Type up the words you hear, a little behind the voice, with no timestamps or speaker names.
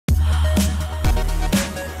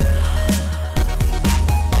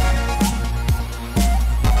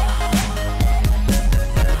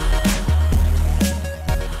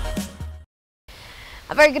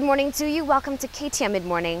very good morning to you. Welcome to KTN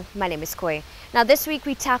Midmorning. My name is Koi. Now this week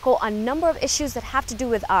we tackle a number of issues that have to do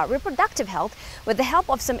with our reproductive health with the help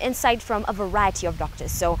of some insight from a variety of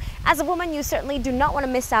doctors. So as a woman, you certainly do not want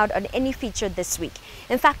to miss out on any feature this week.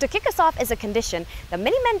 In fact, to kick us off is a condition that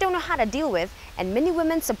many men don't know how to deal with and many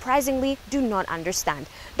women surprisingly do not understand.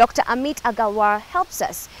 Dr. Amit Agarwal helps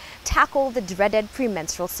us tackle the dreaded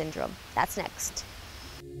premenstrual syndrome. That's next.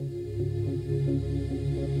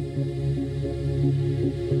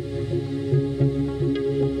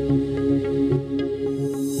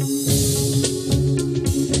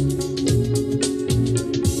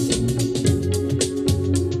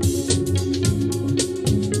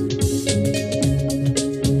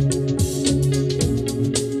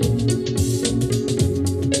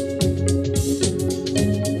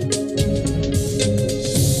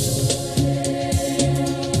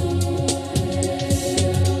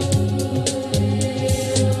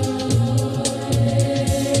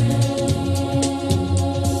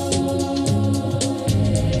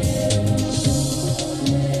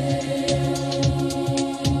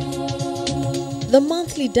 The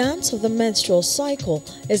monthly dance of the menstrual cycle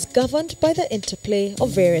is governed by the interplay of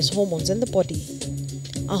various hormones in the body.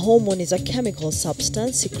 A hormone is a chemical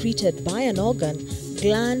substance secreted by an organ,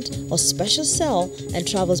 gland, or special cell and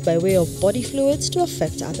travels by way of body fluids to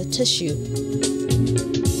affect other tissue.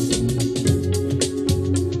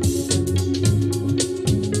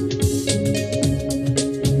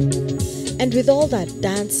 And with all that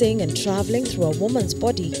dancing and traveling through a woman's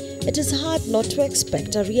body, it is hard not to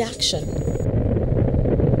expect a reaction.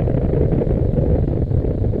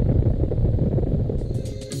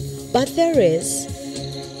 But there is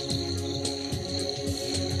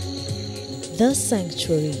the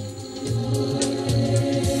sanctuary.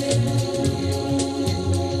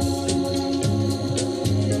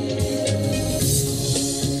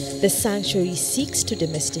 The sanctuary seeks to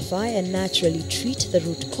demystify and naturally treat the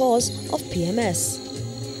root cause of PMS.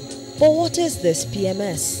 But what is this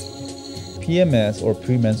PMS? PMS, or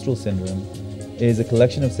premenstrual syndrome, is a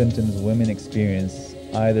collection of symptoms women experience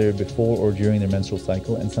either before or during their menstrual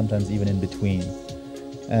cycle, and sometimes even in between.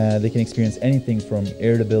 They can experience anything from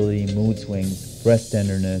irritability, mood swings, breast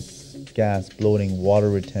tenderness, gas, bloating, water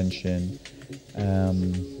retention,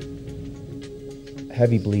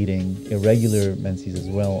 heavy bleeding, irregular menses as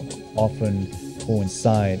well, often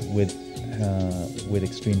coincide with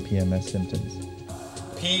extreme PMS symptoms.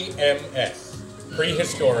 PMS,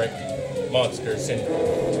 prehistoric monster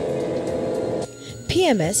syndrome.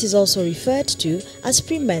 PMS is also referred to as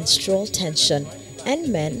premenstrual tension, and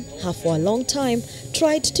men have for a long time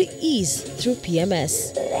tried to ease through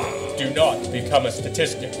PMS. Do not become a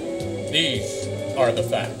statistic. These are the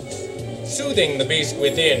facts. Soothing the beast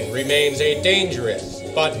within remains a dangerous,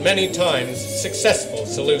 but many times successful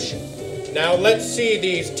solution. Now let's see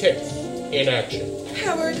these tips in action.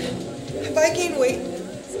 Howard, have I gained weight?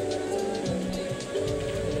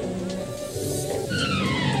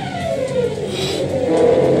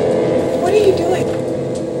 What are you doing?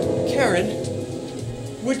 Karen,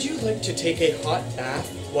 would you like to take a hot bath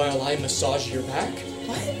while I massage your back?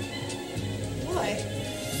 What? Why?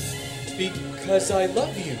 Because I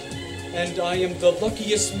love you, and I am the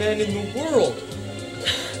luckiest man in the world.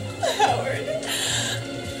 Howard,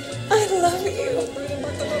 I love you.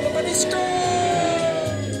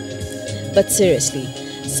 But seriously,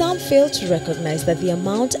 some fail to recognize that the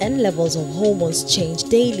amount and levels of hormones change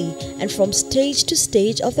daily and from stage to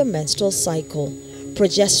stage of the menstrual cycle.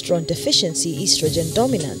 Progesterone deficiency, estrogen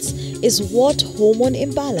dominance, is what hormone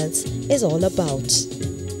imbalance is all about.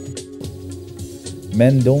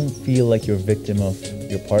 Men, don't feel like you're a victim of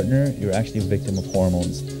your partner, you're actually a victim of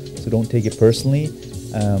hormones. So don't take it personally,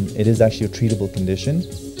 it is actually a treatable condition.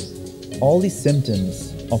 All these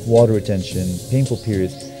symptoms of water retention, painful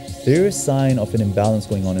periods, they're a sign of an imbalance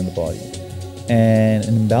going on in the body. And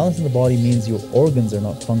an imbalance in the body means your organs are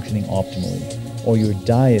not functioning optimally, or your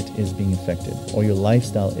diet is being affected, or your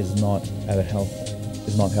lifestyle is not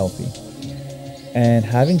healthy. And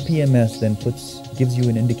having PMS then gives you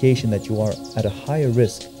an indication that you are at a higher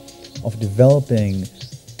risk of developing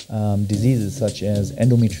diseases such as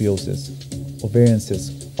endometriosis, ovarian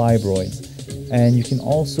cysts, fibroids, and you can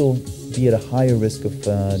also be at a higher risk of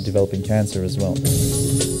developing cancer as well.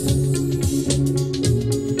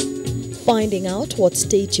 Finding out what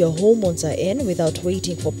state your hormones are in without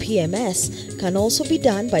waiting for PMS can also be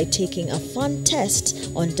done by taking a fun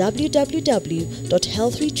test on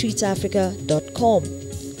www.healthretreatsafrica.com.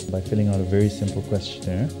 By filling out a very simple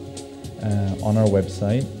questionnaire on our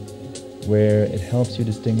website, where it helps you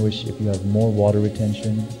distinguish if you have more water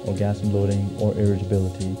retention or gas and bloating or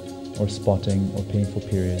irritability or spotting or painful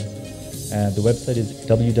periods. The website is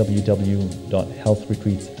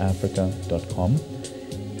www.healthretreatsafrica.com.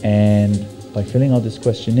 And by filling out this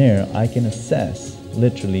questionnaire, I can assess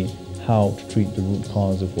literally how to treat the root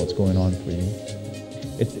cause of what's going on for you.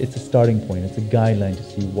 It's a starting point. It's a guideline to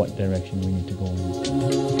see what direction we need to go in.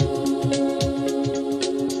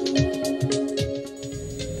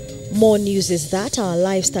 More news is that our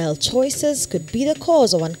lifestyle choices could be the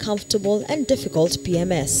cause of uncomfortable and difficult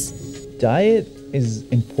PMS. Diet is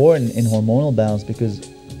important in hormonal balance because,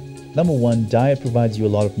 number one, diet provides you a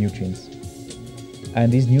lot of nutrients.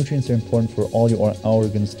 And these nutrients are important for all your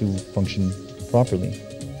organs to function properly.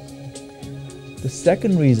 The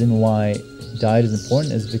second reason why diet is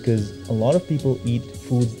important is because a lot of people eat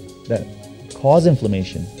foods that cause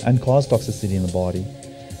inflammation and cause toxicity in the body.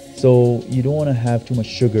 So you don't want to have too much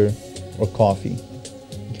sugar or coffee,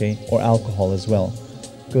 okay, or alcohol as well,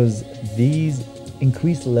 because these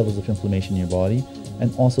increase the levels of inflammation in your body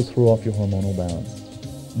and also throw off your hormonal balance.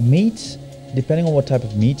 Meat, depending on what type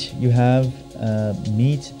of meat you have,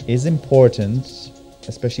 meat is important,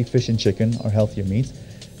 especially fish and chicken are healthier meats,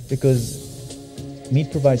 because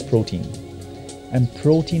meat provides protein, and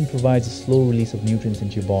protein provides a slow release of nutrients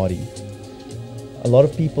into your body. A lot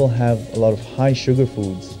of people have a lot of high sugar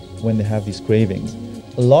foods when they have these cravings.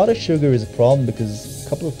 A lot of sugar is a problem because a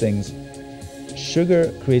couple of things.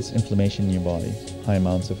 Sugar creates inflammation in your body, high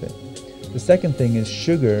amounts of it. The second thing is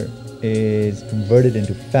sugar is converted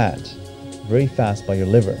into fat very fast by your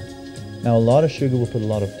liver. Now, a lot of sugar will put a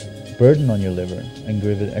lot of burden on your liver and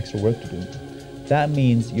give it extra work to do. That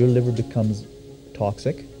means your liver becomes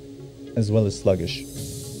toxic as well as sluggish.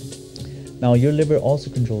 Now, your liver also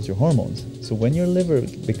controls your hormones. So when your liver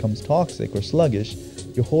becomes toxic or sluggish,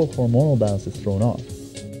 your whole hormonal balance is thrown off.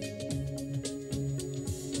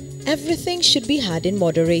 Everything should be had in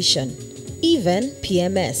moderation, even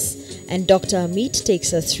PMS. And Dr. Amit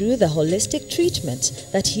takes us through the holistic treatment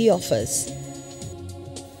that he offers.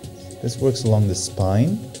 This works along the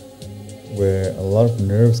spine, where a lot of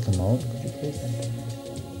nerves come out. Could you place that?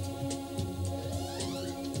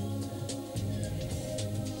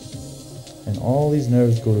 And all these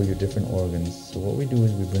nerves go to your different organs. So what we do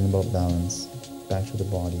is we bring about balance back to the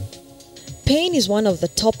body. Pain is one of the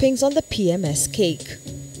toppings on the PMS cake.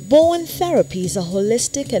 Bowen therapy is a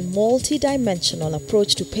holistic and multi-dimensional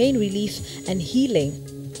approach to pain relief and healing.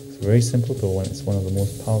 It's very simple, but it's one of the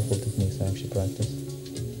most powerful techniques I actually practice.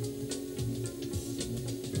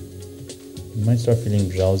 You might start feeling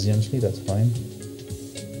drowsy initially, that's fine.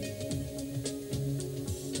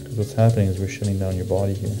 Because what's happening is we're shutting down your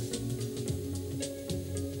body here.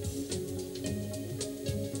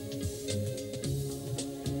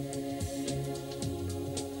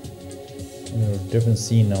 And there's a different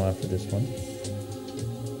scene now after this one.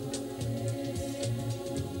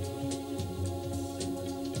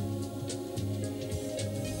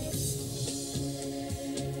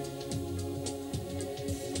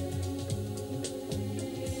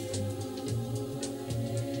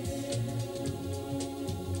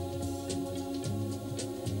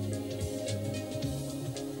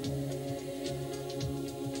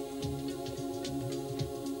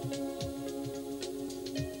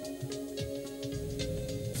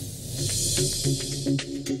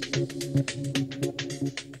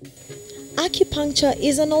 Acupuncture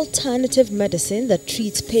is an alternative medicine that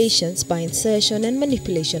treats patients by insertion and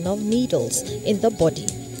manipulation of needles in the body.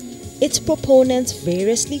 Its proponents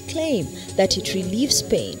variously claim that it relieves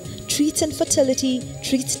pain, treats infertility,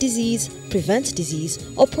 treats disease, prevents disease,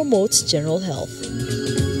 or promotes general health.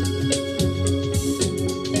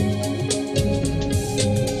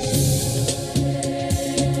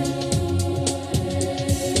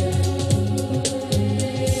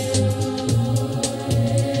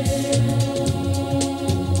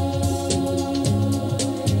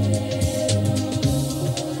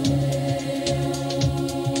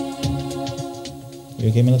 You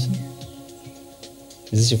okay, Melissa?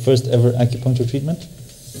 Is this your first ever acupuncture treatment?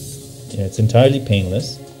 Yeah, it's entirely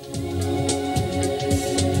painless.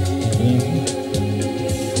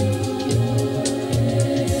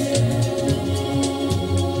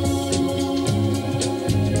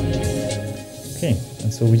 Okay,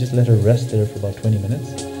 and so we just let her rest there for about 20 minutes.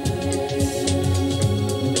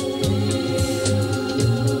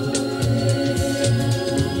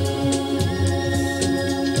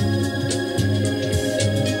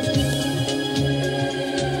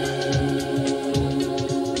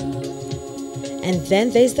 And then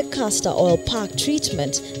there's the castor oil pack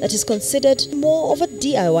treatment that is considered more of a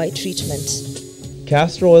DIY treatment.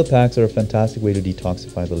 Castor oil packs are a fantastic way to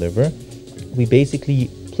detoxify the liver. We basically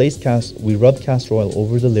we rub castor oil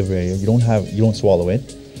over the liver area. You don't swallow it.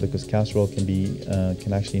 because castor oil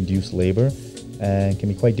can actually induce labor and can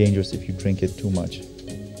be quite dangerous if you drink it too much.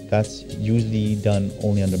 That's usually done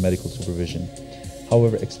only under medical supervision.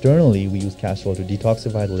 However, externally, we use castor oil to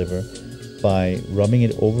detoxify the liver by rubbing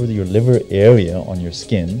it over your liver area on your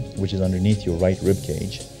skin, which is underneath your right rib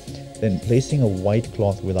cage, then placing a white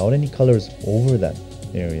cloth without any colors over that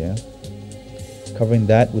area, covering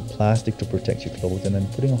that with plastic to protect your clothes, and then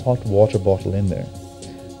putting a hot water bottle in there.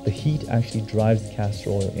 The heat actually drives the castor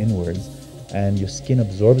oil inwards, and your skin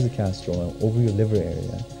absorbs the castor oil over your liver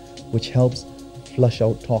area, which helps flush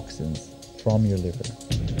out toxins from your liver.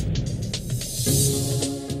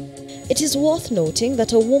 It is worth noting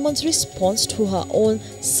that a woman's response to her own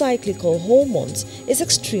cyclical hormones is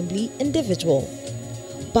extremely individual.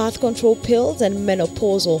 Birth control pills and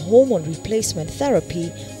menopausal hormone replacement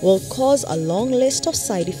therapy will cause a long list of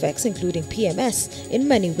side effects, including PMS, in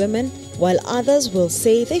many women, while others will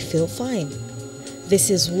say they feel fine. This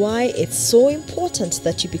is why it's so important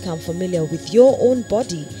that you become familiar with your own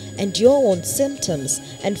body and your own symptoms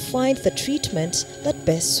and find the treatment that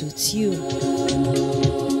best suits you.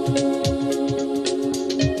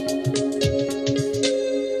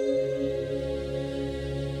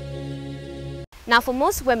 Now, for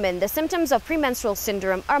most women, the symptoms of premenstrual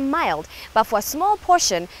syndrome are mild, but for a small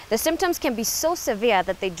portion, the symptoms can be so severe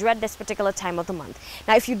that they dread this particular time of the month.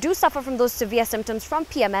 Now, if you do suffer from those severe symptoms from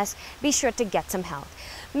PMS, be sure to get some help.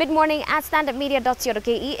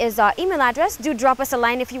 midmorning@standardmedia.co.ke is our email address. Do drop us a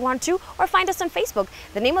line if you want to, or find us on Facebook.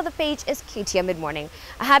 The name of the page is KTN Midmorning.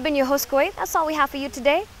 I have been your host, Koi. That's all we have for you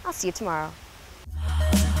today. I'll see you tomorrow.